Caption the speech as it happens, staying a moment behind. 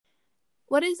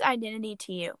What is identity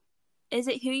to you? Is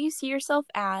it who you see yourself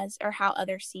as or how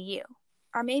others see you?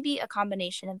 Or maybe a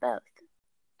combination of both?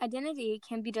 Identity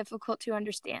can be difficult to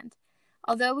understand.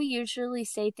 Although we usually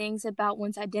say things about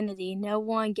one's identity, no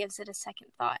one gives it a second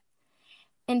thought.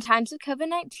 In times of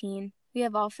COVID-19, we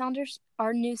have all found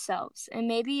our new selves and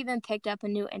maybe even picked up a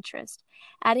new interest,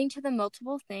 adding to the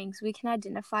multiple things we can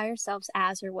identify ourselves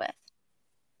as or with.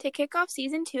 To kick off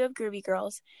Season 2 of Groovy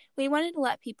Girls, we wanted to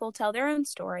let people tell their own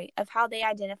story of how they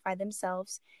identify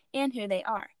themselves and who they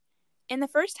are. In the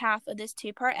first half of this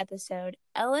two-part episode,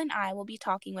 Ella and I will be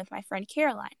talking with my friend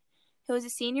Caroline, who is a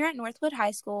senior at Northwood High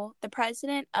School, the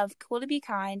president of Cool to Be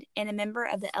Kind, and a member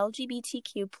of the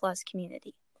LGBTQ+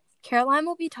 community. Caroline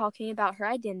will be talking about her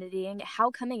identity and how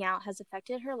coming out has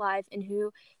affected her life and who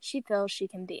she feels she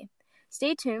can be.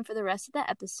 Stay tuned for the rest of the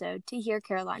episode to hear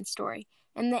Caroline's story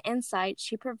and the insight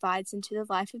she provides into the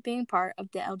life of being part of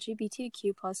the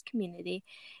LGBTQ+ community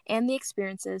and the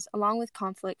experiences along with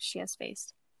conflicts she has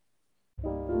faced.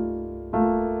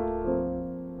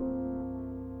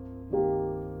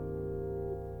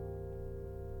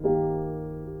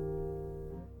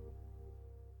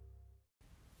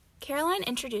 Caroline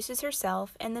introduces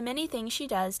herself and the many things she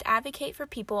does to advocate for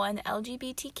people in the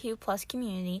LGBTQ+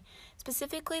 community,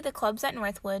 specifically the clubs at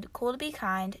Northwood, Cool to Be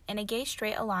Kind, and a Gay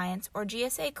Straight Alliance, or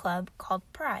GSA club, called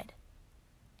Pride.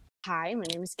 Hi, my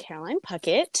name is Caroline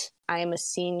Puckett. I am a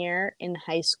senior in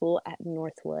high school at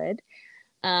Northwood.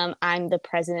 I'm the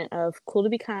president of Cool to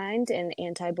Be Kind, an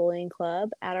anti-bullying club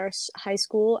at our high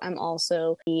school. I'm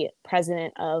also the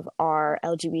president of our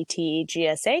LGBT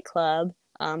GSA club,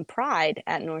 Pride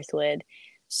at Northwood.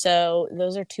 So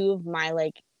those are two of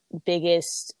my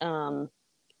biggest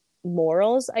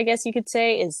morals, I guess you could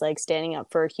say, is like standing up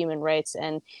for human rights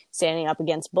and standing up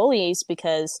against bullies,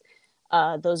 because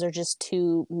those are just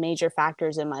two major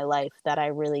factors in my life that I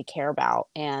really care about.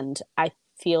 And I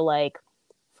feel like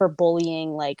for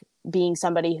bullying, like being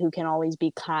somebody who can always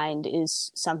be kind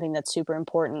is something that's super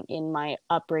important in my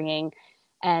upbringing.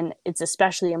 And it's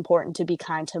especially important to be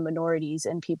kind to minorities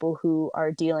and people who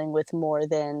are dealing with more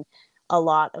than a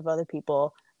lot of other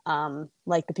people,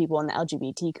 like the people in the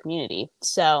LGBT community.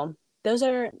 So those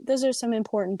are some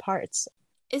important parts.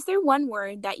 Is there one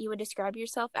word that you would describe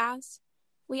yourself as?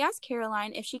 We asked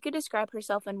Caroline if she could describe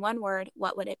herself in one word,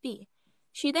 what would it be?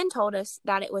 She then told us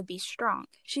that it would be strong.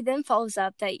 She then follows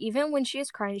up that even when she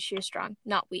is crying, she is strong,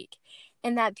 not weak,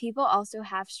 and that people also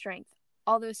have strength,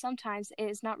 although sometimes it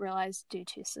is not realized due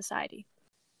to society.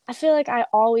 I feel like I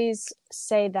always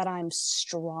say that I'm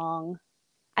strong.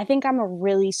 I think I'm a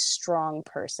really strong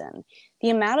person. The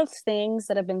amount of things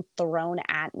that have been thrown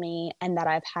at me and that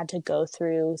I've had to go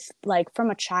through, like from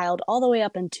a child all the way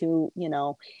up into,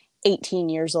 18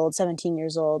 years old, 17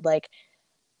 years old, like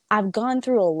I've gone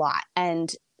through a lot,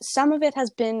 and some of it has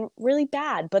been really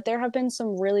bad, but there have been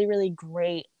some really, really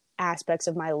great aspects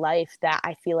of my life that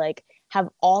I feel like have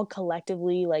all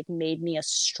collectively like made me a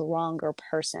stronger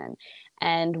person.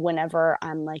 And whenever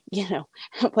I'm like,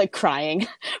 like crying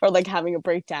or like having a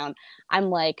breakdown, I'm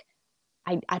like,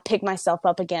 I pick myself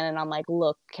up again and I'm like,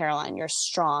 look, Caroline, you're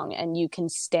strong and you can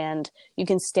stand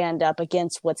up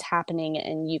against what's happening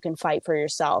and you can fight for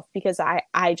yourself, because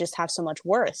I just have so much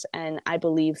worth. And I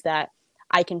believe that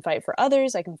I can fight for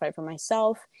others. I can fight for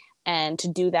myself. And to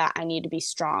do that, I need to be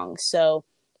strong. So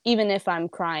even if I'm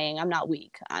crying, I'm not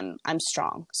weak. I'm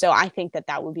strong. So I think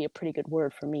that would be a pretty good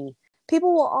word for me.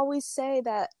 People will always say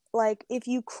that, like, if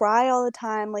you cry all the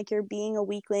time, like you're being a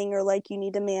weakling, or like you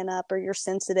need to man up, or you're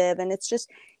sensitive. And it's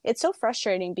so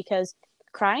frustrating, because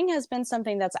crying has been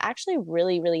something that's actually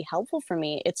really, really helpful for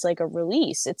me. It's like a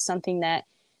release. It's something that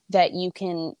you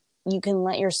can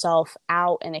let yourself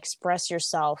out and express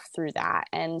yourself through that.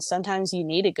 And sometimes you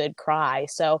need a good cry.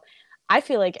 So I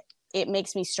feel like it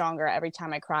makes me stronger every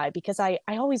time I cry, because I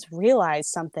always realize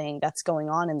something that's going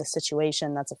on in the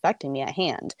situation that's affecting me at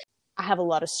hand. I have a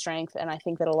lot of strength, and I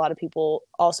think that a lot of people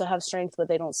also have strength, but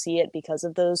they don't see it because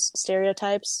of those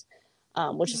stereotypes,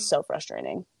 which is so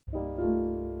frustrating.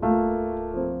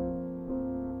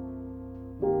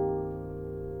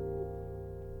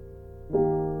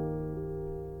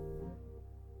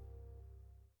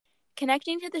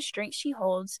 Connecting to the strength she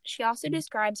holds, she also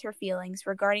describes her feelings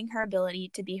regarding her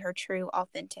ability to be her true,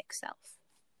 authentic self.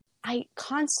 I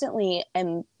constantly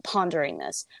am pondering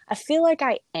this. I feel like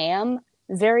I am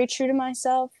very true to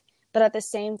myself, but at the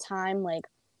same time, like,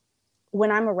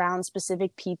 when I'm around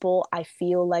specific people, I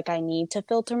feel like I need to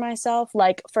filter myself.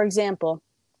 Like, for example,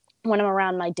 when I'm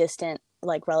around my distant,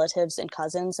 like, relatives and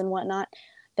cousins and whatnot,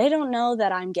 they don't know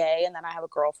that I'm gay and that I have a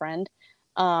girlfriend.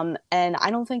 And I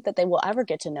don't think that they will ever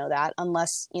get to know that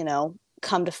unless,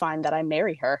 come to find that I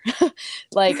marry her.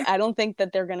 Like, I don't think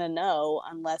that they're going to know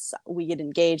unless we get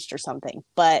engaged or something.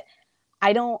 But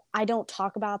I don't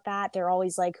talk about that. They're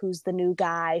always like, who's the new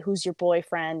guy? Who's your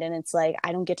boyfriend? And it's like,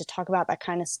 I don't get to talk about that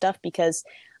kind of stuff because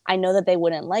I know that they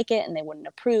wouldn't like it and they wouldn't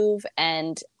approve.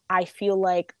 And I feel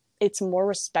like it's more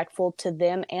respectful to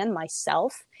them and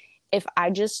myself if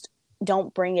I just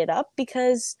don't bring it up,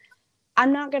 because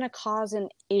I'm not going to cause an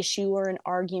issue or an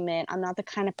argument. I'm not the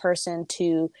kind of person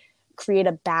to create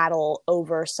a battle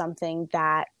over something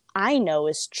that I know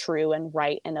is true and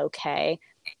right and okay.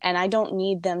 And I don't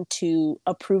need them to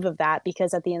approve of that,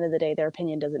 because at the end of the day, their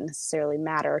opinion doesn't necessarily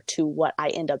matter to what I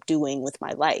end up doing with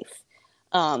my life.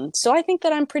 So I think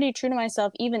that I'm pretty true to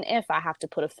myself, even if I have to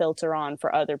put a filter on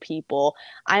for other people.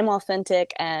 I'm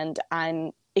authentic and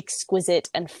I'm exquisite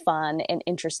and fun and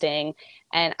interesting.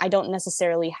 And I don't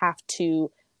necessarily have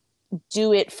to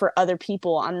do it for other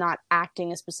people. I'm not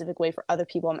acting a specific way for other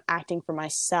people. I'm acting for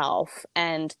myself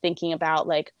and thinking about,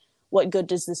 like, what good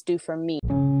does this do for me?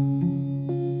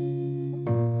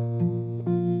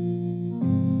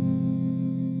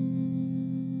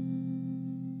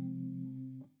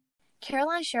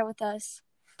 Caroline shared with us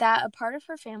that a part of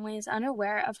her family is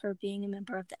unaware of her being a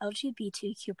member of the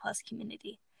LGBTQ plus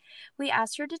community. We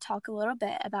asked her to talk a little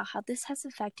bit about how this has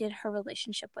affected her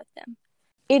relationship with them.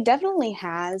 It definitely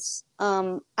has.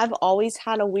 I've always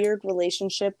had a weird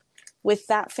relationship with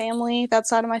that family, that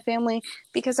side of my family,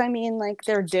 because I mean, like,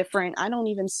 they're different. I don't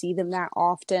even see them that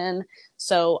often,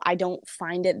 so I don't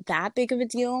find it that big of a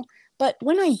deal. But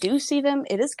when I do see them,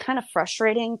 it is kind of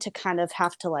frustrating to kind of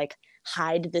have to, like,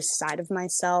 hide this side of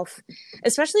myself,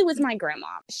 especially with my grandma.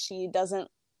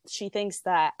 She thinks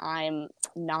that I'm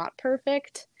not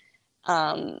perfect.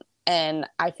 And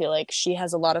I feel like she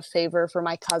has a lot of favor for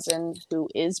my cousin who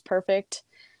is perfect.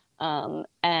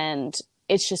 And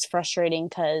it's just frustrating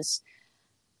because,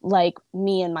 like,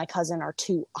 me and my cousin are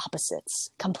two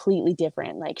opposites, completely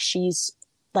different. Like, she's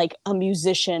like a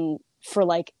musician for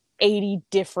like 80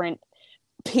 different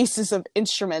pieces of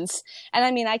instruments. And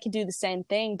I mean, I could do the same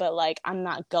thing, but like, I'm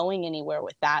not going anywhere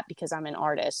with that because I'm an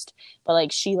artist. But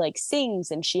like, she like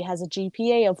sings and she has a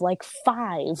GPA of like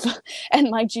 5 and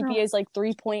my GPA is like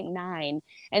 3.9.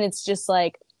 And it's just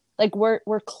like we're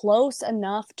close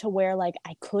enough to where like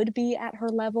I could be at her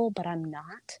level, but I'm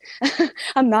not.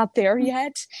 I'm not there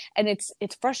yet. And it's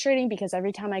frustrating because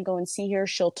every time I go and see her,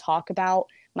 she'll talk about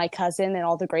my cousin and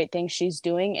all the great things she's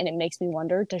doing, and it makes me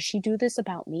wonder, does she do this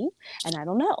about me? And I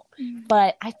don't know.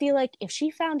 But I feel like if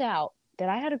she found out that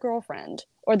I had a girlfriend,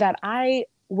 or that I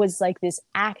was like this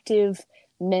active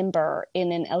member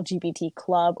in an LGBT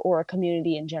club or a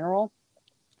community in general,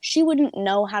 she wouldn't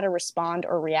know how to respond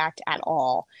or react at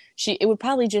all. It would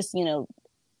probably just,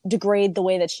 degrade the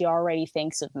way that she already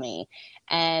thinks of me.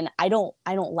 And I don't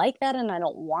like that, and I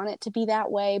don't want it to be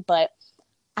that way. But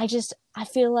I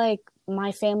feel like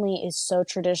my family is so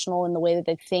traditional in the way that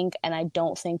they think, and I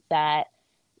don't think that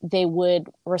they would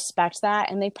respect that,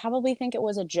 and they probably think it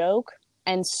was a joke.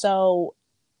 And so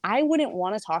I wouldn't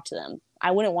want to talk to them.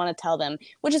 I wouldn't want to tell them,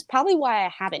 which is probably why I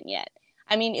haven't yet.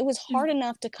 I mean, it was hard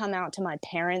enough to come out to my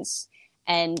parents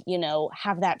and,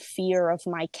 have that fear of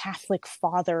my Catholic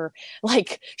father,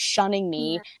 like, shunning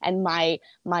me, and my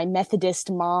Methodist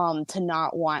mom to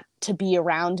not want to be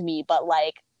around me. But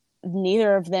like,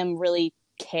 neither of them really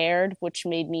cared, which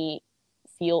made me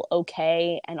feel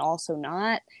okay and also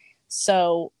not.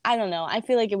 So I don't know. I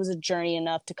feel like it was a journey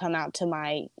enough to come out to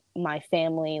my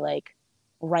family, like,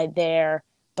 right there.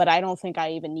 But I don't think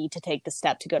I even need to take the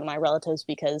step to go to my relatives,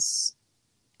 because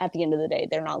at the end of the day,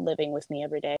 they're not living with me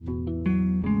every day.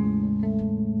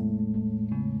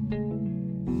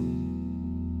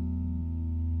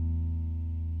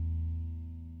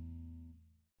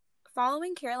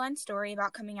 Following Caroline's story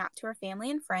about coming out to her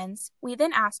family and friends, we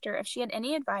then asked her if she had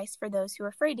any advice for those who are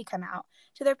afraid to come out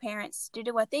to their parents due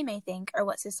to what they may think or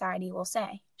what society will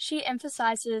say. She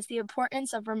emphasizes the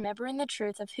importance of remembering the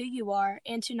truth of who you are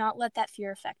and to not let that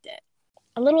fear affect it.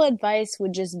 A little advice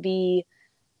would just be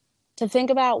to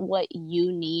think about what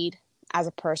you need as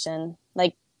a person.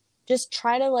 Like, just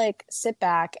try to like sit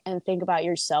back and think about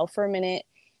yourself for a minute,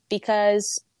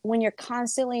 because when you're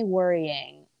constantly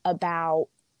worrying about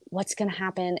what's going to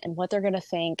happen and what they're going to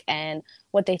think and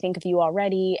what they think of you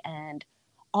already and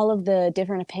all of the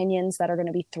different opinions that are going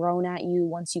to be thrown at you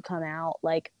once you come out,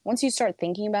 like, once you start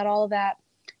thinking about all of that,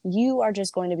 you are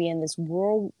just going to be in this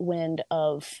whirlwind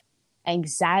of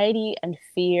anxiety and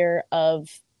fear of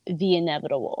the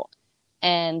inevitable.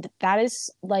 And that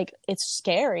is like, it's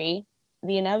scary.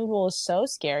 The inevitable is so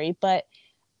scary, but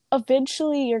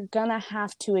eventually you're gonna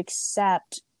have to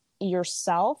accept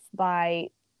yourself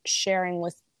by sharing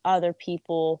with other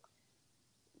people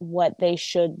what they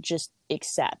should just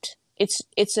accept.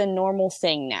 It's a normal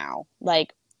thing now.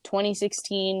 Like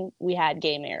 2016, we had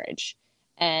gay marriage,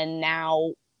 and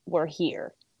now we're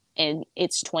here, and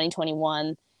it's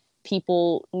 2021.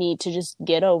 People need to just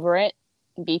get over it,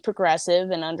 be progressive,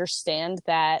 and understand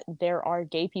that there are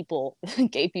gay people.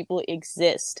 Gay people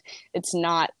exist. It's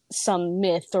not some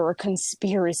myth or a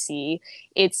conspiracy.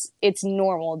 It's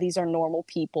normal. These are normal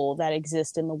people that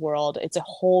exist in the world. It's a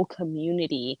whole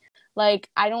community. Like,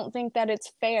 I don't think that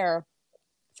it's fair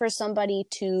for somebody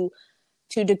to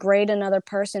degrade another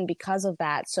person because of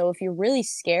that. So if you're really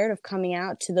scared of coming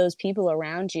out to those people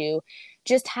around you,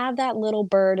 just have that little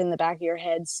bird in the back of your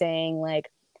head saying,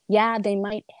 like, yeah, they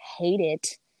might hate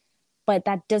it, but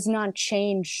that does not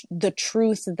change the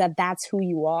truth that that's who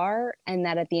you are, and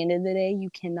that at the end of the day, you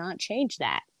cannot change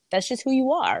that. That's just who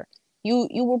you are. You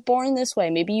were born this way.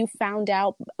 Maybe you found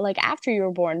out like after you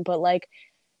were born, but like,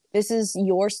 this is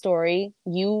your story.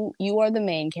 You are the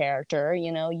main character.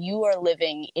 You know, you are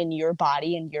living in your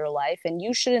body and your life, and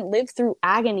you shouldn't live through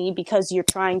agony because you're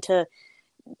trying to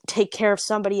take care of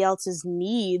somebody else's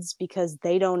needs because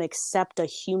they don't accept a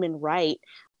human right.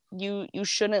 You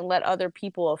shouldn't let other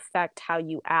people affect how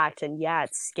you act. And yeah,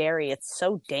 it's scary. It's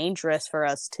so dangerous for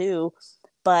us too.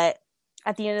 But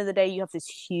at the end of the day, you have this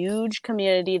huge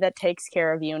community that takes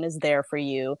care of you and is there for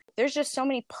you. There's just so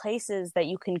many places that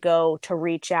you can go to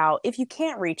reach out. If you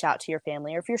can't reach out to your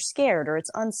family, or if you're scared or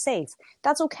it's unsafe,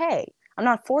 that's okay. I'm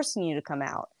not forcing you to come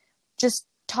out. Just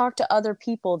talk to other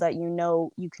people that you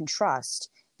know you can trust,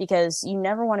 because you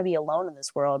never want to be alone in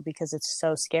this world, because it's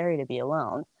so scary to be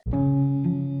alone.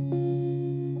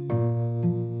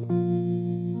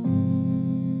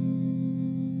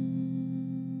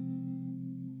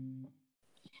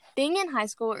 Being in high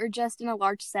school or just in a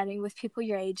large setting with people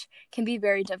your age can be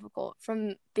very difficult,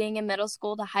 from being in middle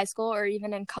school to high school or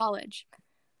even in college.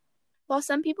 While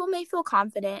some people may feel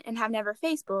confident and have never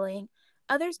faced bullying,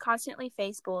 others constantly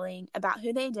face bullying about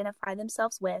who they identify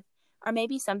themselves with, or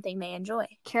maybe something they enjoy.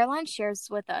 Caroline shares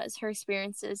with us her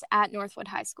experiences at Northwood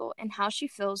High School and how she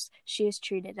feels she is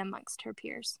treated amongst her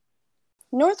peers.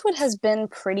 Northwood has been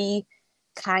pretty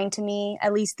kind to me.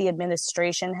 At least the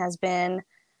administration has been.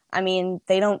 I mean,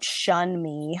 they don't shun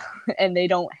me and they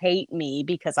don't hate me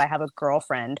because I have a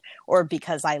girlfriend or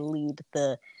because I lead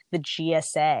the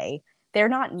GSA. They're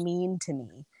not mean to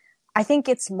me. I think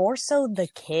it's more so the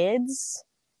kids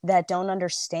that don't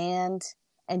understand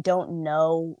and don't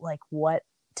know like what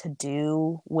to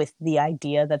do with the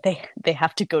idea that they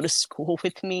have to go to school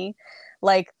with me.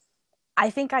 Like, I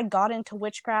think I got into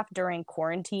witchcraft during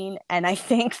quarantine, and I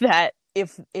think that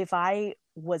if I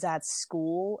was at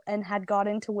school and had got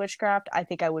into witchcraft, I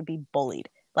think I would be bullied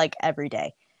like every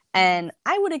day. And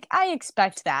I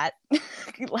expect that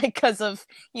like because of,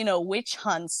 you know, witch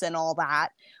hunts and all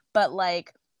that. But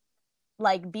like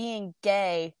being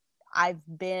gay,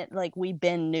 we've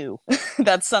been new.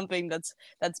 That's something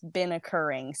that's been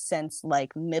occurring since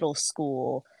like middle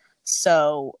school.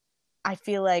 So I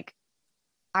feel like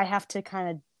I have to kind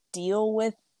of deal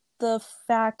with the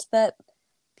fact that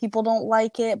people don't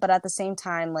like it, but at the same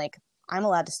time, like, I'm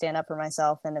allowed to stand up for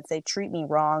myself, and if they treat me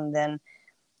wrong, then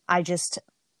I just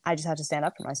have to stand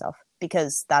up for myself,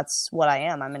 because that's what I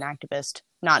am. I'm an activist,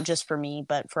 not just for me,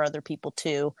 but for other people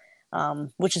too,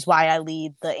 which is why I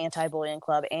lead the Anti-Bullying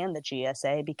Club and the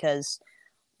GSA, because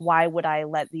why would I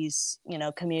let these, you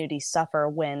know, communities suffer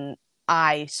when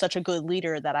I, such a good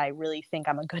leader that I really think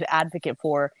I'm a good advocate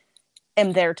for,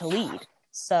 am there to lead?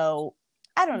 So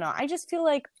I don't know. I just feel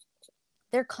like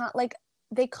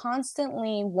they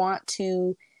constantly want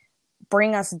to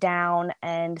bring us down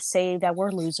and say that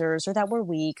we're losers or that we're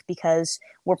weak because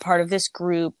we're part of this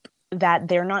group that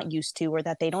they're not used to or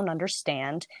that they don't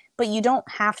understand. But you don't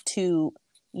have to,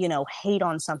 you know, hate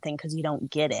on something because you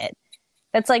don't get it.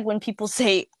 That's like when people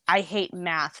say, I hate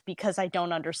math because I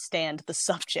don't understand the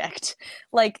subject.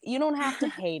 Like, you don't have to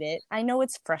hate it. I know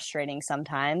it's frustrating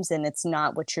sometimes and it's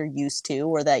not what you're used to,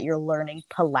 or that you're learning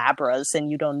palabras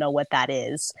and you don't know what that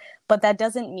is. But that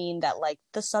doesn't mean that, like,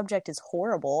 the subject is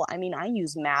horrible. I mean, I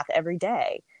use math every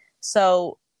day.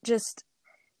 So just,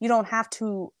 you don't have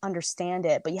to understand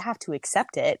it, but you have to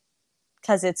accept it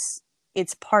because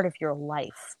it's part of your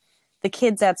life. The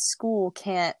kids at school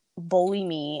can't bully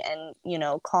me and, you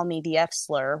know, call me the F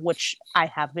slur, which I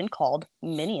have been called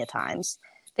many a times.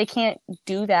 They can't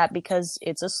do that because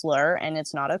it's a slur and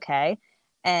it's not okay.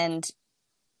 And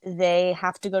they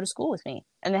have to go to school with me,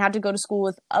 and they have to go to school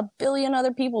with a billion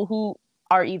other people who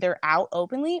are either out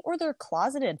openly or they're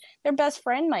closeted. Their best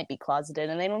friend might be closeted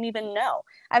and they don't even know.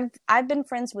 I've been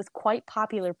friends with quite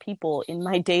popular people in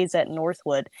my days at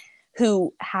Northwood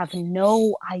who have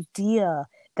no idea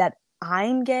that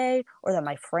I'm gay or that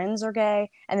my friends are gay,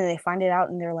 and then they find it out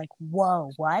and they're like,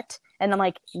 whoa, what? And I'm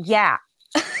like, yeah.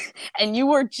 And you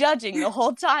were judging the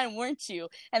whole time, weren't you?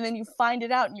 And then you find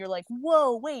it out and you're like,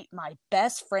 whoa, wait, my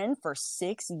best friend for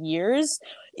 6 years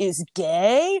is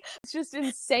gay? It's just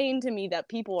insane to me that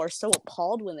people are so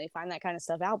appalled when they find that kind of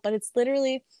stuff out. But it's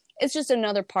just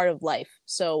another part of life.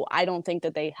 So I don't think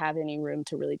that they have any room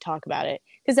to really talk about it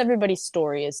because everybody's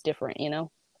story is different, you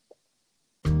know?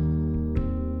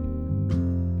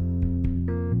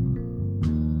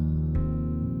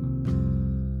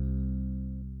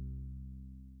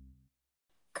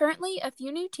 Currently, a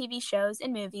few new TV shows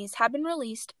and movies have been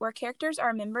released where characters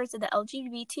are members of the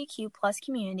LGBTQ plus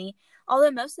community,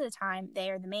 although most of the time they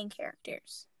are the main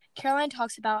characters. Caroline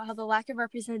talks about how the lack of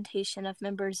representation of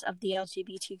members of the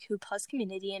LGBTQ plus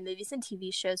community in movies and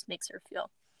TV shows makes her feel.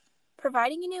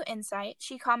 Providing a new insight,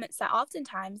 she comments that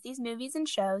oftentimes these movies and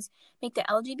shows make the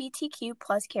LGBTQ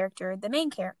plus character the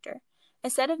main character,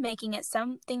 instead of making it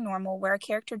something normal where a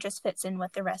character just fits in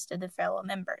with the rest of the fellow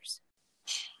members.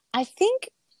 I think,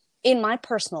 in my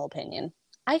personal opinion,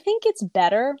 I think it's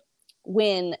better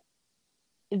when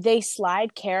they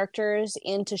slide characters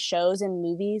into shows and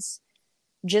movies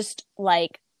just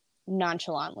like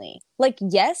nonchalantly. Like,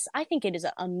 yes, I think it is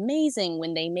amazing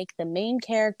when they make the main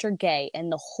character gay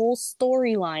and the whole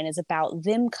storyline is about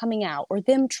them coming out or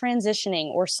them transitioning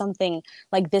or something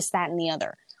like this, that, and the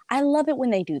other. I love it when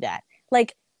they do that.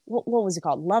 Like, what was it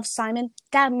called? Love, Simon?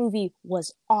 That movie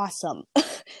was awesome.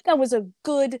 That was a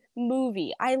good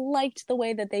movie. I liked the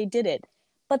way that they did it.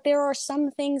 But there are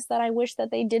some things that I wish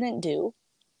that they didn't do.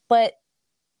 But,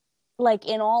 like,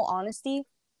 in all honesty,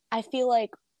 I feel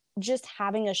like just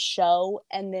having a show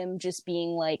and them just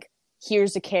being like,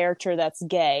 here's a character that's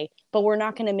gay, but we're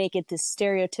not going to make it this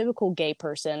stereotypical gay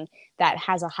person that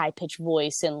has a high-pitched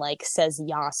voice and, like, says,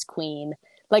 Yas, queen.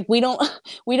 Like, we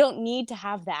don't need to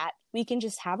have that. We can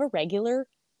just have a regular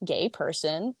gay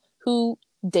person who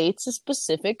dates a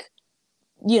specific,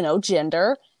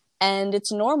 gender, and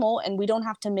it's normal, and we don't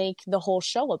have to make the whole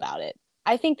show about it.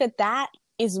 I think that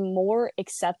is more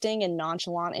accepting and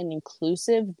nonchalant and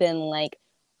inclusive than, like,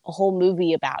 a whole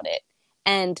movie about it.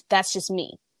 And that's just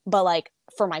me. But, like,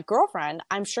 for my girlfriend,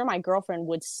 I'm sure my girlfriend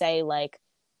would say, like,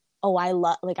 oh, I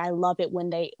love it when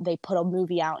they put a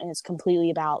movie out and it's completely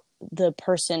about the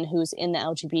person who's in the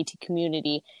LGBT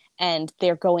community and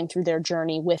they're going through their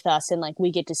journey with us and, like,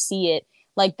 we get to see it.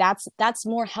 Like, that's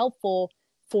more helpful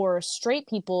for straight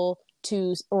people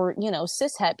to, or,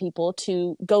 cishet people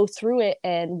to go through it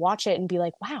and watch it and be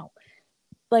like, wow,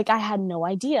 like, I had no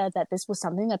idea that this was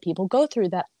something that people go through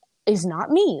that is not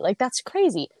me. Like, that's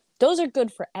crazy. Those are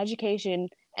good for education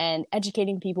and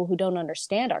educating people who don't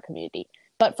understand our community.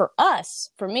 But for us,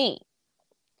 for me,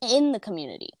 in the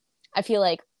community, I feel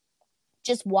like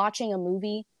just watching a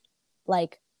movie,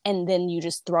 like, and then you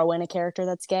just throw in a character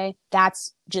that's gay,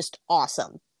 that's just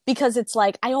awesome. Because it's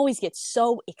like, I always get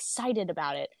so excited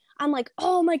about it. I'm like,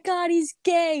 oh my God, he's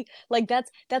gay. Like,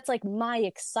 that's like my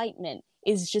excitement,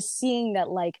 is just seeing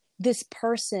that, like, this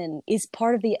person is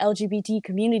part of the LGBT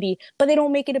community, but they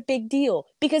don't make it a big deal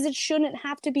because it shouldn't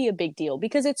have to be a big deal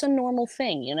because it's a normal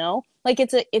thing, Like,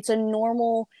 it's a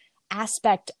normal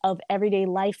aspect of everyday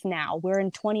life now. We're in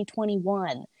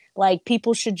 2021. Like,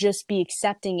 people should just be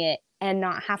accepting it and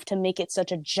not have to make it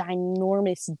such a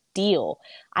ginormous deal.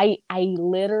 I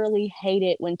literally hate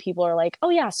it when people are like, oh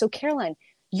yeah, so Caroline,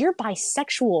 you're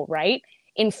bisexual, right?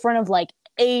 In front of, like,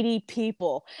 80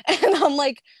 people. And I'm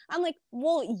like,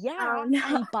 well, yeah, Oh, no.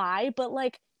 I'm bi, but,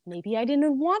 like, maybe I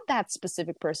didn't want that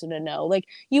specific person to know. Like,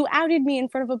 you outed me in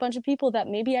front of a bunch of people that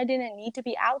maybe I didn't need to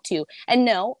be out to. And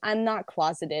no, I'm not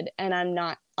closeted and I'm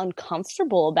not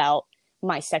uncomfortable about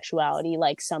my sexuality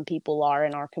like some people are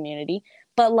in our community.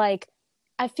 But, like,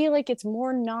 I feel like it's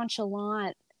more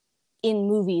nonchalant in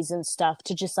movies and stuff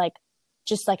to just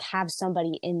have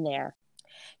somebody in there.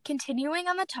 Continuing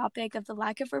on the topic of the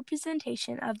lack of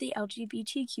representation of the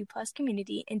LGBTQ plus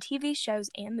community in TV shows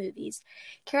and movies,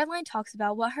 Caroline talks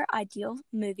about what her ideal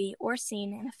movie or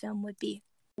scene in a film would be.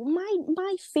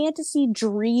 My fantasy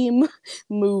dream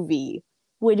movie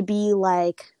would be,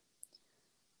 like,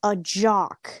 a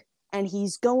jock and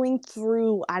he's going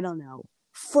through, I don't know,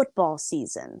 football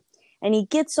season. And he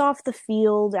gets off the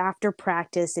field after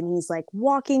practice and he's, like,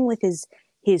 walking with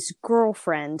his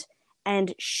girlfriend,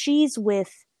 and she's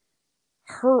with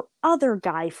her other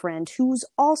guy friend who's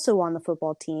also on the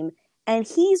football team, and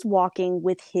he's walking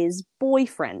with his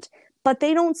boyfriend. But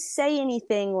they don't say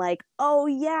anything like, oh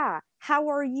yeah, how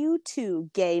are you two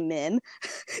gay men?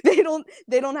 they don't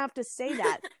have to say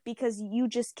that because you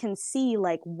just can see,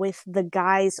 like, with the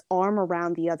guy's arm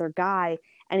around the other guy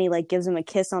and he like gives him a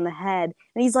kiss on the head,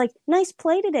 and he's like, nice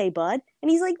play today, bud. And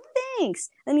he's like, thanks.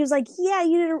 And he was like, yeah,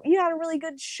 you had a really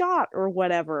good shot or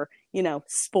whatever,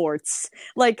 sports.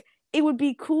 Like, it would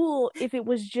be cool if it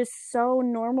was just so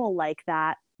normal like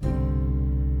that.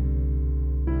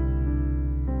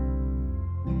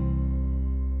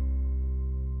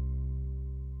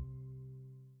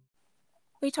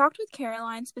 We talked with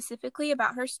Caroline specifically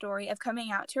about her story of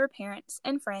coming out to her parents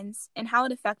and friends and how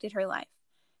it affected her life.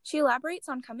 She elaborates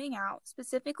on coming out,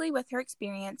 specifically with her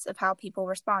experience of how people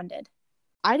responded.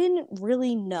 I didn't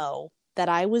really know that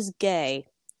I was gay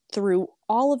through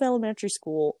all of elementary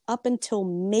school up until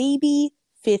maybe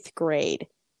 5th grade.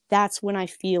 That's when I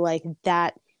feel like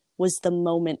that was the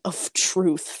moment of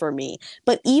truth for me.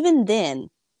 But even then,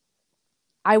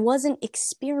 I wasn't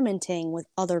experimenting with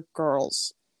other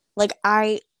girls. Like,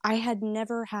 I had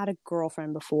never had a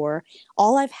girlfriend before.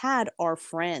 All I've had are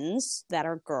friends that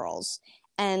are girls.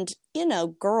 And,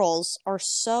 girls are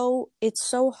it's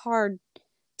so hard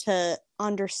to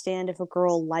understand if a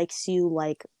girl likes you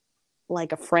like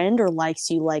a friend or likes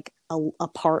you like a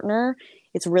partner.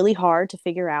 It's really hard to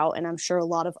figure out. And I'm sure a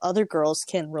lot of other girls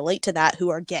can relate to that who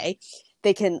are gay.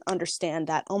 They can understand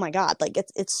that, oh my God, like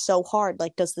it's so hard.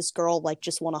 Like, does this girl like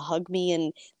just want to hug me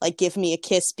and like give me a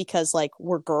kiss because like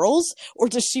we're girls? Or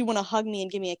does she want to hug me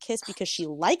and give me a kiss because she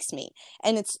likes me?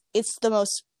 And it's the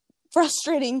most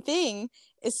frustrating thing,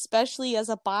 especially as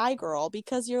a bi girl,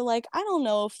 because you're like, I don't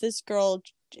know if this girl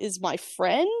is my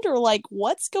friend or like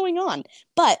what's going on.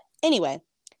 But anyway,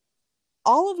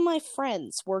 all of my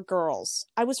friends were girls.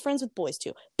 I was friends with boys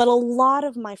too, but a lot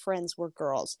of my friends were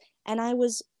girls. And I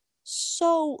was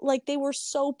so like, they were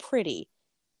so pretty,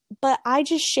 but I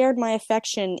just shared my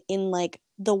affection in like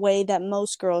the way that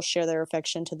most girls share their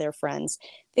affection to their friends.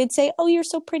 They'd say, oh, you're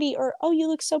so pretty, or oh, you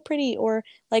look so pretty, or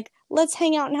like, let's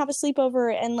hang out and have a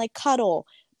sleepover and like cuddle.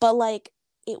 But like,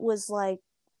 it was like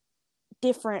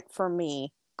different for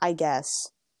me, I guess.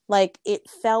 Like, it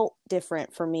felt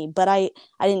different for me, but I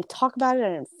didn't talk about it. I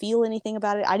didn't feel anything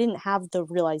about it. I didn't have the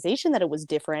realization that it was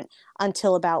different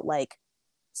until about like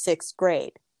 6th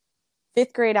grade.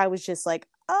 5th grade, I was just like,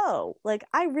 oh, like,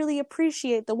 I really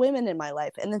appreciate the women in my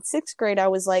life. And then 6th grade, I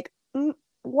was like,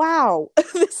 wow,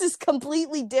 this is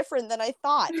completely different than I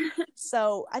thought.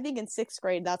 So I think in 6th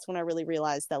grade, that's when I really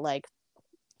realized that like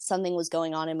something was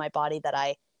going on in my body that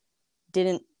I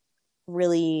didn't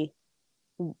really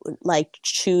like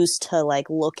choose to like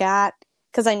look at,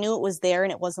 because I knew it was there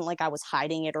and it wasn't like I was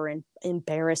hiding it or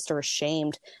embarrassed or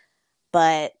ashamed,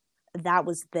 but that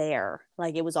was there.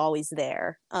 Like, it was always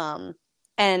there.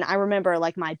 And I remember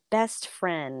like my best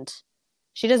friend,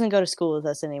 she doesn't go to school with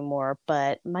us anymore,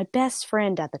 but my best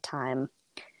friend at the time,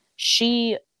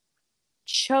 she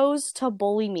chose to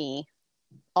bully me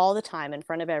all the time in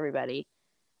front of everybody,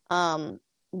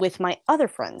 with my other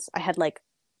friends. I had like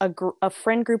a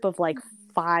friend group of like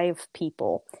 5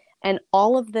 people, and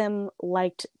all of them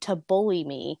liked to bully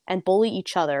me and bully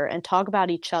each other and talk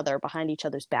about each other behind each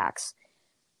other's backs.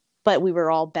 But we were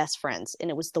all best friends,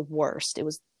 and it was the worst. It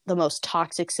was the most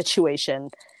toxic situation.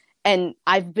 And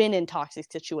I've been in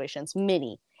toxic situations,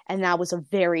 many, and that was a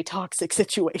very toxic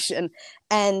situation.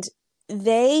 And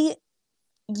they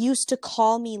used to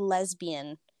call me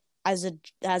lesbian as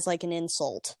like an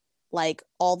insult, like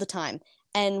all the time.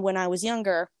 And when I was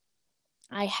younger,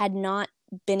 I had not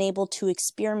been able to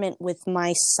experiment with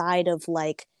my side of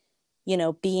like,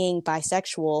 being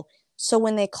bisexual. So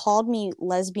when they called me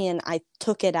lesbian, I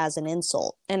took it as an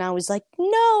insult. And I was like,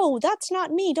 no, that's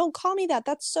not me. Don't call me that.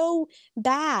 That's so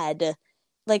bad.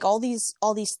 Like, all these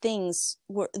things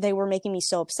they were making me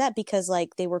so upset, because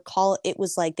like it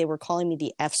was like they were calling me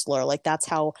the F slur. Like, that's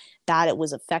how bad it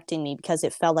was affecting me, because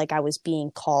it felt like I was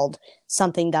being called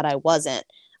something that I wasn't.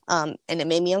 And it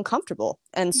made me uncomfortable.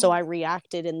 And so I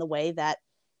reacted in the way that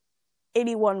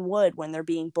anyone would when they're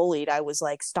being bullied. I was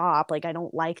like, stop. Like, I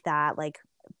don't like that. Like,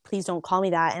 please don't call me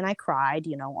that. And I cried,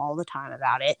 all the time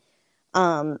about it.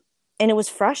 And it was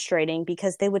frustrating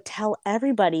because they would tell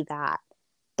everybody that.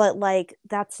 But like,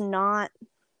 that's not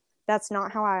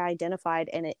how I identified,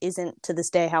 and it isn't to this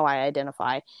day how I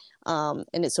identify. And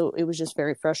it was just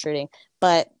very frustrating.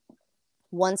 But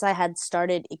once I had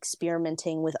started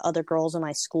experimenting with other girls in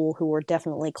my school who were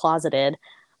definitely closeted,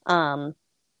 and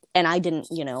I didn't,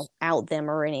 out them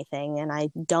or anything, and I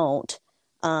don't,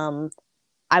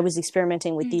 I was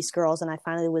experimenting with these girls, and I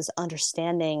finally was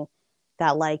understanding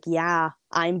that like, yeah,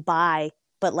 I'm bi,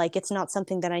 but like, it's not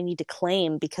something that I need to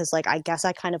claim, because like, I guess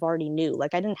I kind of already knew.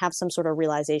 Like, I didn't have some sort of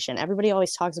realization. Everybody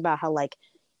always talks about how like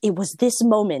it was this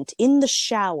moment in the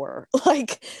shower,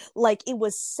 like it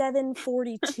was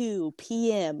 7:42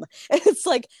 p.m. And it's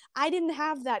like, I didn't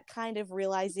have that kind of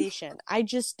realization.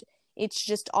 It's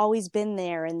just always been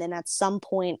there. And then at some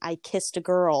point I kissed a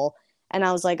girl and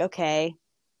I was like, okay,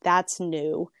 that's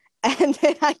new. And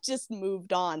then I just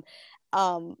moved on.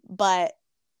 But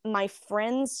my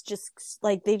friends just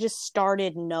like, they just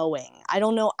started knowing. I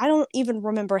don't know. I don't even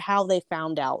remember how they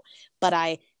found out, but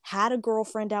I had a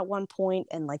girlfriend at one point,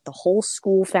 and like the whole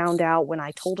school found out when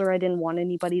I told her I didn't want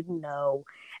anybody to know.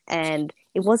 And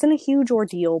it wasn't a huge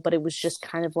ordeal, but it was just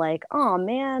kind of like, oh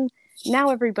man, now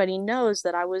everybody knows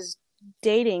that I was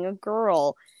dating a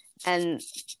girl. And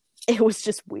it was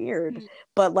just weird.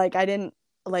 But like, I didn't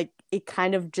like, it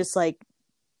kind of just like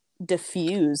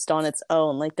diffused on its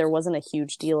own. Like, there wasn't a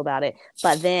huge deal about it.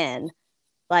 But then,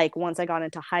 like, once I got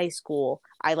into high school,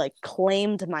 I like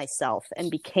claimed myself and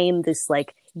became this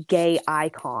like gay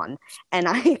icon. And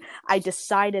I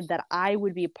decided that I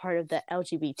would be a part of the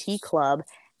LGBT club.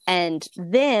 And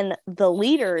then the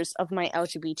leaders of my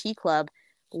LGBT club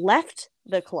left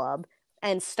the club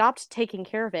and stopped taking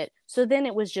care of it. So then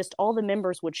it was just all the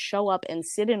members would show up and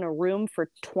sit in a room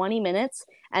for 20 minutes,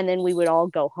 and then we would all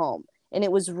go home. And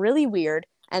it was really weird,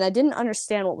 and I didn't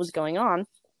understand what was going on.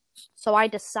 So I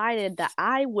decided that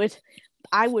I would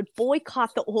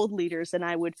boycott the old leaders, and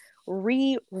I would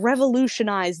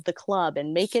revolutionize the club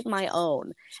and make it my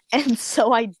own. And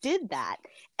so I did that.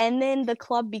 And then the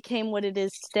club became what it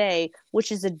is today,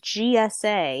 which is a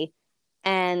GSA,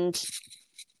 and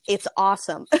it's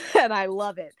awesome. And I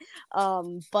love it.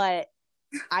 But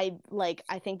I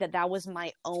think that was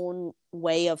my own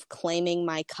way of claiming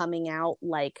my coming out,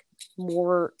 like,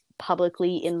 more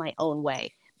publicly in my own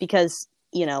way. Because,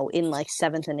 you know, in like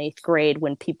 7th and 8th grade,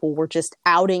 when people were just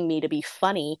outing me to be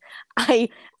funny, I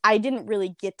didn't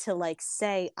really get to like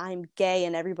say I'm gay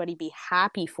and everybody be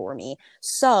happy for me.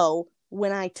 So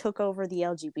when I took over the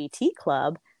LGBT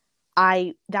club,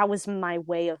 that was my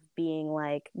way of being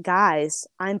like, guys,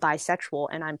 I'm bisexual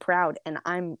and I'm proud, and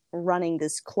I'm running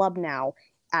this club now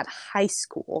at high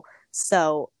school.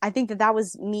 So I think that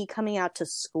was me coming out to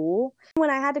school. When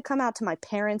I had to come out to my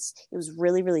parents, it was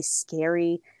really, really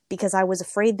scary, because I was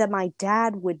afraid that my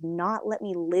dad would not let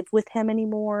me live with him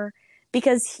anymore,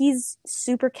 because he's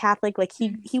super Catholic. Like,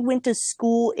 he went to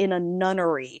school in a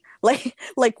nunnery, like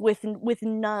with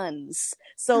nuns.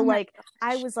 So like,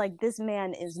 I was like, this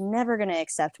man is never going to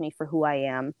accept me for who I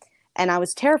am. And I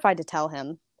was terrified to tell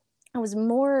him. I was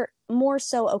more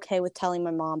so okay with telling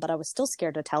my mom, but I was still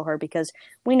scared to tell her, because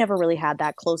we never really had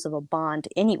that close of a bond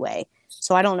anyway.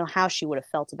 So I don't know how she would have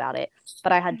felt about it.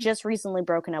 But I had just recently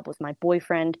broken up with my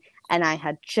boyfriend, and I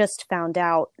had just found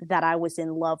out that I was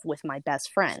in love with my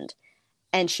best friend.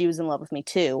 And she was in love with me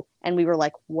too. And we were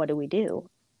like, what do we do?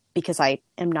 Because I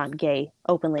am not gay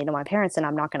openly to my parents, and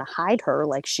I'm not going to hide her.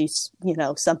 Like, she's, you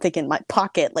know, something in my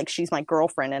pocket. Like, she's my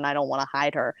girlfriend, and I don't want to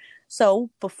hide her. So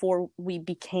before we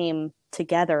became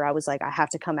together, I was like, I have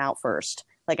to come out first.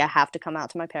 Like, I have to come out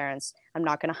to my parents. I'm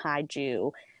not going to hide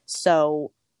you.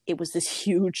 So it was this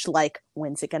huge, like,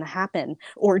 when's it going to happen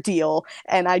ordeal.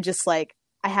 And I just like,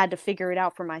 I had to figure it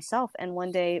out for myself. And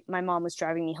one day my mom was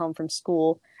driving me home from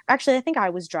school. Actually, I think I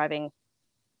was driving.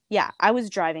 Yeah, I was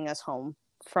driving us home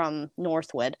from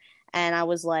Northwood. And I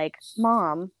was like,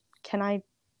 Mom, can I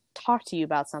talk to you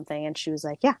about something? And she was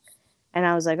like, yeah. And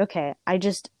I was like, okay,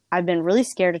 I've been really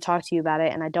scared to talk to you about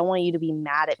it, and I don't want you to be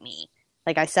mad at me.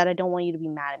 Like I said, I don't want you to be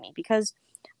mad at me, because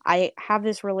I have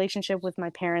this relationship with my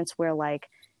parents where, like,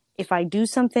 if I do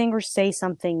something or say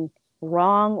something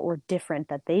wrong or different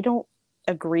that they don't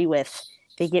agree with,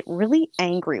 they get really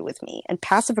angry with me and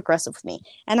passive aggressive with me.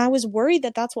 And I was worried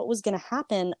that that's what was going to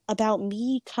happen about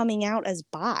me coming out as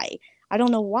bi. I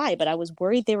don't know why, but I was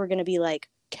worried they were going to be like,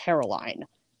 Caroline,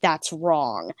 that's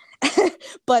wrong.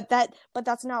 but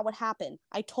that's not what happened.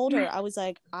 I told her, I was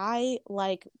like, I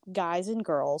like guys and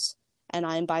girls, and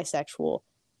I'm bisexual,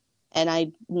 and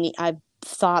I've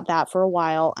thought that for a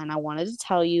while, and I wanted to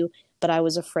tell you, but I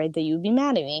was afraid that you'd be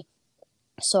mad at me,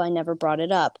 so I never brought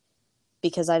it up,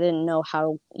 because I didn't know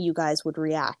how you guys would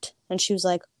react. And she was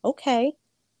like, okay.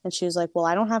 And she was like, well,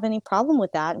 I don't have any problem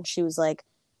with that. And she was like,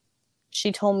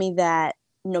 she told me that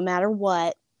no matter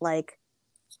what, like,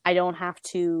 I don't have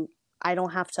to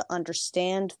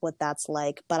understand what that's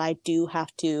like, but I do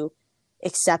have to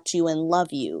accept you and love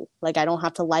you. Like, I don't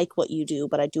have to like what you do,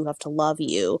 but I do have to love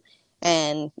you.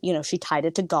 And, you know, she tied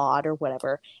it to God or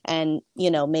whatever, and,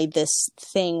 you know, made this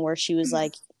thing where she was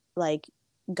like,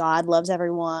 God loves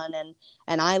everyone,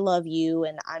 and I love you,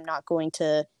 and I'm not going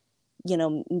to, you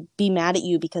know, be mad at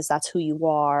you because that's who you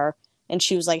are. And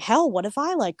she was like, hell, what if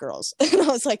I like girls? And I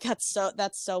was like, that's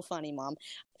so funny, Mom.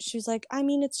 She was like, I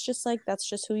mean, it's just like, that's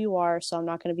just who you are. So I'm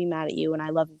not going to be mad at you. And I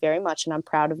love you very much. And I'm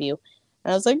proud of you.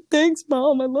 And I was like, thanks,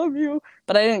 Mom. I love you.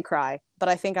 But I didn't cry. But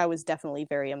I think I was definitely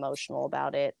very emotional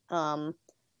about it. And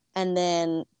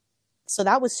then, so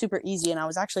that was super easy. And I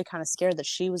was actually kind of scared that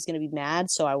she was going to be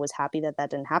mad. So I was happy that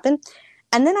that didn't happen.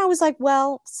 And then I was like,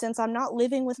 well, since I'm not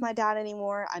living with my dad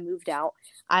anymore, I moved out.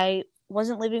 I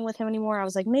wasn't living with him anymore. I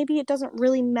was like, maybe it doesn't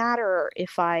really matter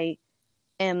if I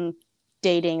am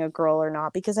dating a girl or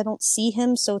not because I don't see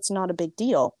him. So it's not a big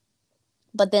deal.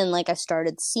 But then like I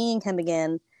started seeing him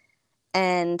again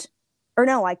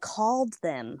I called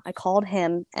them. I called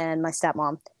him and my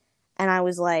stepmom and I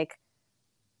was like,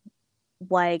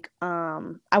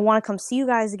 I want to come see you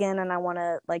guys again and I want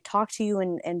to like talk to you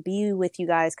and be with you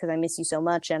guys because I miss you so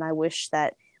much and I wish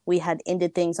that we had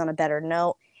ended things on a better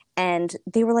note. And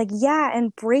they were like, yeah,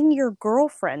 and bring your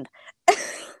girlfriend. And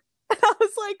I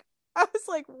was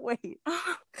like, wait,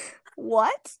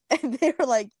 what? And they were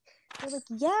like,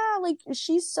 yeah, like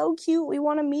she's so cute. We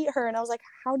want to meet her. And I was like,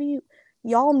 how do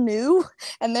y'all knew?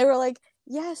 And they were like,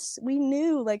 yes, we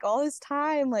knew like all this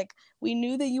time. Like we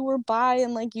knew that you were bi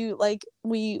and like you like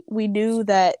we knew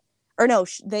that or no,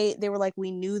 they were like,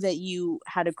 we knew that you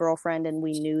had a girlfriend and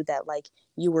we knew that like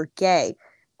you were gay.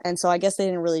 And so I guess they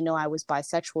didn't really know I was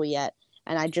bisexual yet.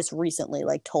 And I just recently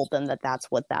like told them that that's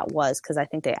what that was because I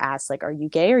think they asked like, are you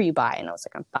gay or are you bi? And I was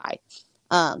like, I'm bi.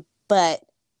 But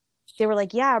they were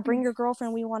like, yeah, bring your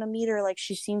girlfriend. We want to meet her. Like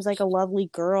she seems like a lovely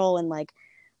girl. And like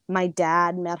my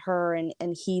dad met her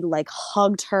and he like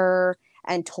hugged her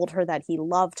and told her that he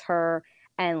loved her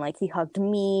and like he hugged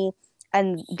me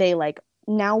and they like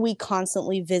now we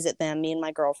constantly visit them, me and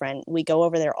my girlfriend. We go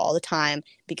over there all the time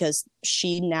because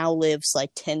she now lives like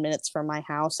 10 minutes from my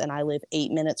house and I live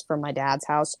 8 minutes from my dad's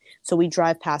house. So we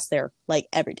drive past there like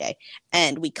every day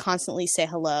and we constantly say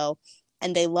hello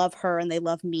and they love her and they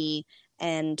love me.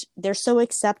 And they're so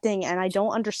accepting and I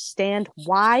don't understand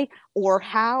why or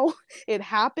how it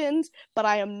happened, but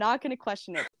I am not going to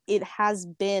question it. It has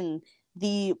been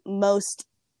the most,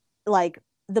 like,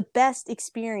 the best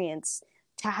experience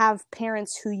to have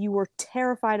parents who you were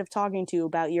terrified of talking to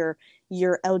about your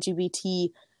LGBT,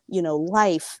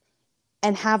 life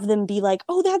and have them be like,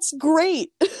 "Oh, that's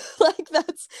great." Like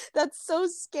that's so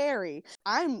scary.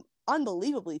 I'm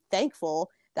unbelievably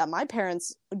thankful that my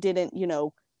parents didn't,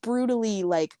 brutally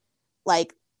like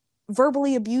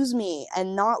verbally abuse me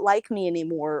and not like me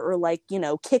anymore or like,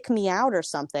 kick me out or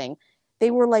something.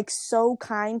 They were like so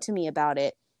kind to me about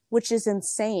it, which is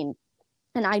insane.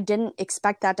 And I didn't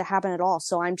expect that to happen at all.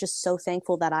 So I'm just so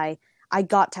thankful that I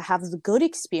got to have the good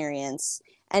experience.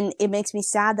 And it makes me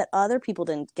sad that other people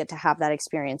didn't get to have that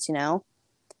experience,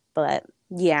 But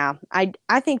yeah,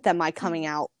 I think that my coming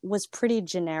out was pretty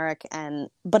generic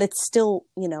but it's still,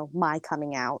 my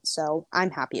coming out. So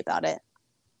I'm happy about it.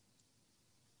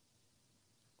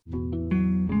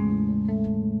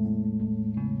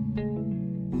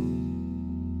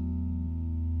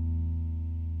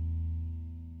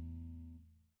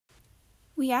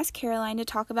 We asked Caroline to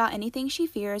talk about anything she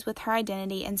fears with her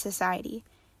identity in society.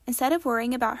 Instead of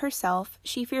worrying about herself,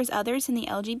 she fears others in the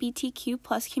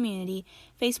LGBTQ+ community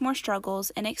face more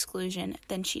struggles and exclusion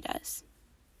than she does.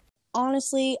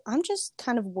 Honestly, I'm just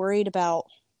kind of worried about...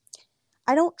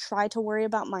 I don't try to worry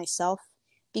about myself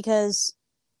because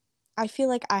I feel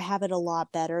like I have it a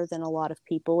lot better than a lot of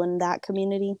people in that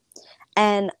community.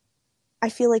 And I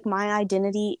feel like my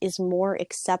identity is more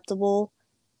acceptable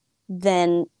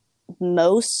than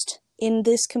most in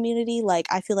this community. Like,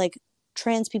 I feel like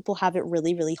trans people have it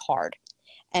really, really hard.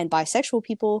 And bisexual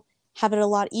people have it a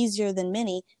lot easier than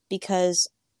many because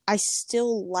I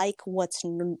still like what's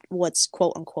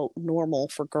quote unquote normal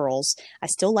for girls. I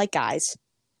still like guys,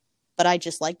 but I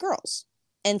just like girls.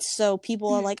 And so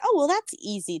people are like, oh, well, that's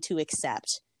easy to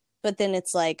accept. But then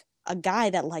it's like a guy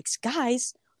that likes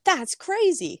guys, that's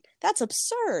crazy. That's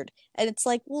absurd. And it's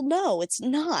like, well, no, it's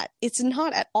not. It's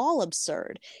not at all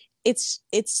absurd. It's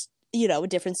a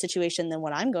different situation than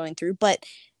what I'm going through, but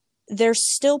they're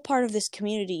still part of this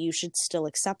community. You should still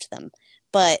accept them.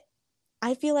 But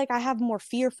I feel like I have more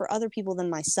fear for other people than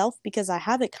myself because I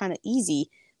have it kind of easy.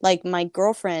 Like my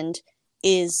girlfriend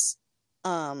is,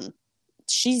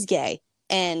 she's gay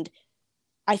and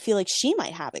I feel like she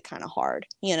might have it kind of hard,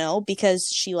 because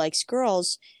she likes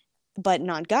girls, but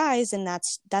not guys. And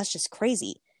that's just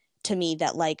crazy to me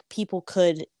that like people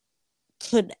could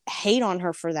hate on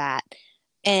her for that.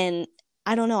 And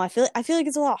I don't know. I feel like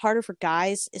it's a lot harder for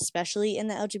guys, especially in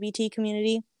the LGBT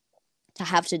community, to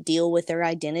have to deal with their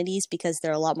identities because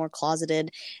they're a lot more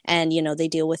closeted and, they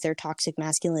deal with their toxic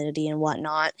masculinity and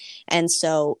whatnot. And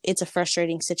so it's a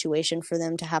frustrating situation for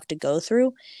them to have to go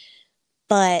through.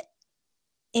 But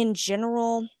in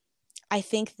general, I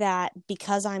think that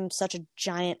because I'm such a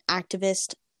giant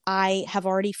activist, I have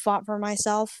already fought for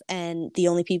myself, and the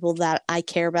only people that I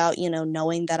care about,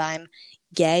 knowing that I'm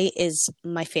gay is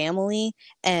my family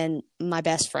and my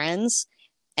best friends.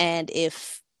 And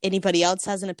if anybody else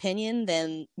has an opinion,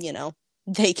 then,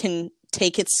 they can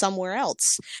take it somewhere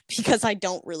else because I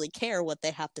don't really care what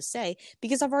they have to say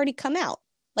because I've already come out.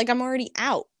 Like, I'm already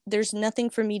out. There's nothing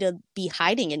for me to be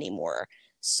hiding anymore.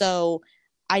 So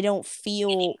I don't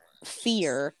feel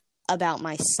fear about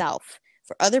myself.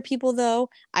 For other people, though,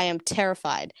 I am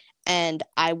terrified, and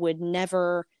I would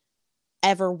never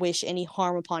ever wish any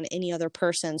harm upon any other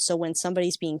person. So when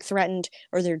somebody's being threatened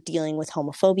or they're dealing with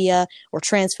homophobia or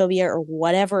transphobia or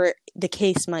whatever the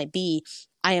case might be,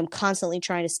 I am constantly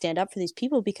trying to stand up for these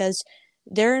people because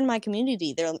they're in my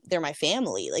community. They're my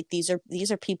family. Like, these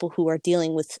are people who are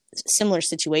dealing with similar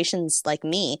situations like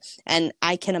me, and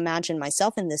I can imagine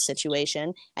myself in this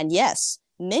situation. And yes,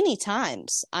 many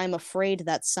times I'm afraid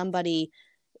that somebody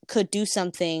could do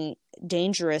something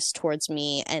dangerous towards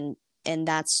me, and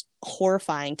that's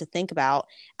horrifying to think about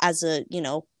as a,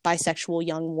 bisexual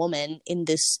young woman in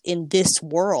this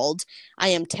world. I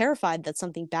am terrified that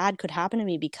something bad could happen to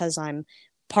me because I'm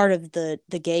part of the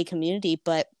gay community,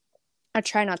 but I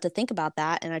try not to think about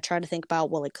that, and I try to think about,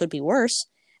 well, it could be worse,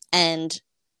 and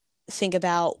think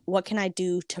about what can I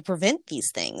do to prevent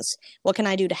these things? What can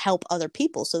I do to help other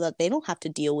people so that they don't have to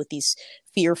deal with these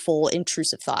fearful,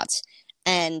 intrusive thoughts?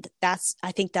 And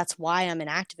I think that's why I'm an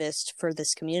activist for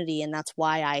this community, and that's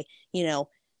why I,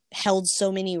 held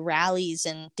so many rallies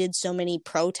and did so many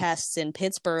protests in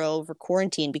Pittsburgh over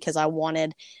quarantine, because I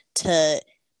wanted to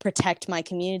protect my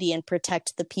community and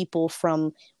protect the people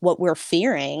from what we're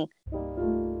fearing.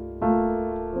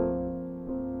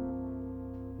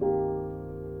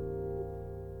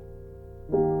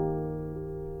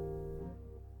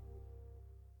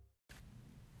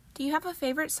 Do you have a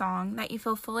favorite song that you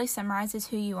feel fully summarizes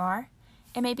who you are?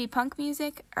 It may be punk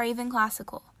music or even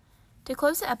classical. To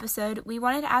close the episode, we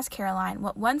wanted to ask Caroline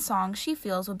what one song she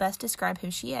feels would best describe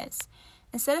who she is.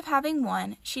 Instead of having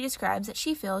one, she describes that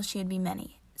she feels she would be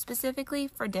many, specifically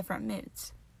for different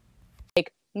moods.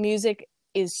 Like, music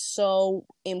is so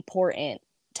important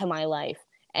to my life,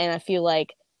 and I feel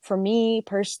like for me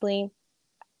personally,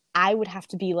 I would have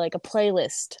to be like a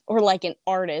playlist or like an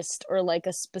artist or like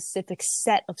a specific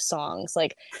set of songs,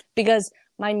 like, because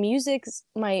my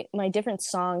different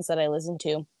songs that I listen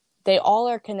to, they all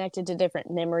are connected to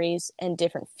different memories and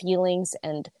different feelings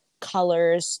and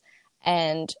colors.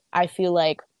 And I feel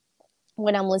like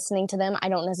when I'm listening to them, I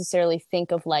don't necessarily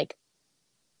think of like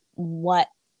what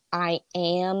I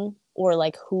am or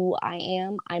like who I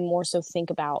am. I more so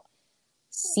think about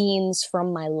scenes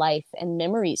from my life and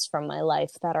memories from my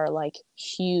life that are like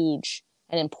huge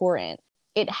and important.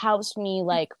 It helps me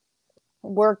like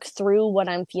work through what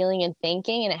I'm feeling and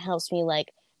thinking, and it helps me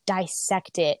like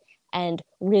dissect it and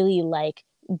really like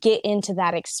get into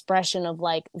that expression of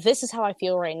like, this is how I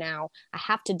feel right now. I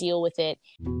have to deal with it.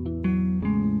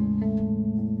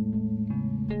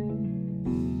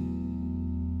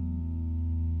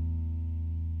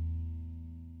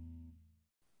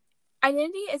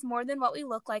 Identity is more than what we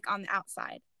look like on the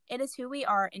outside. It is who we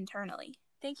are internally.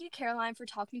 Thank you, Caroline, for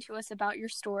talking to us about your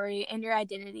story and your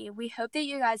identity. We hope that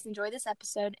you guys enjoyed this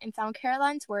episode and found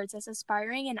Caroline's words as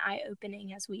inspiring and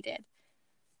eye-opening as we did.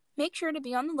 Make sure to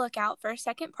be on the lookout for a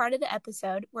second part of the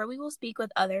episode where we will speak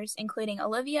with others, including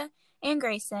Olivia and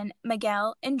Grayson,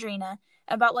 Miguel, and Drina,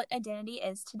 about what identity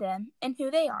is to them and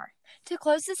who they are. To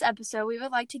close this episode, we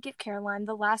would like to give Caroline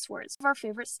the last words of our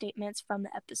favorite statements from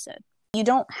the episode. You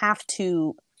don't have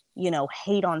to,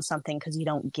 hate on something because you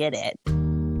don't get it.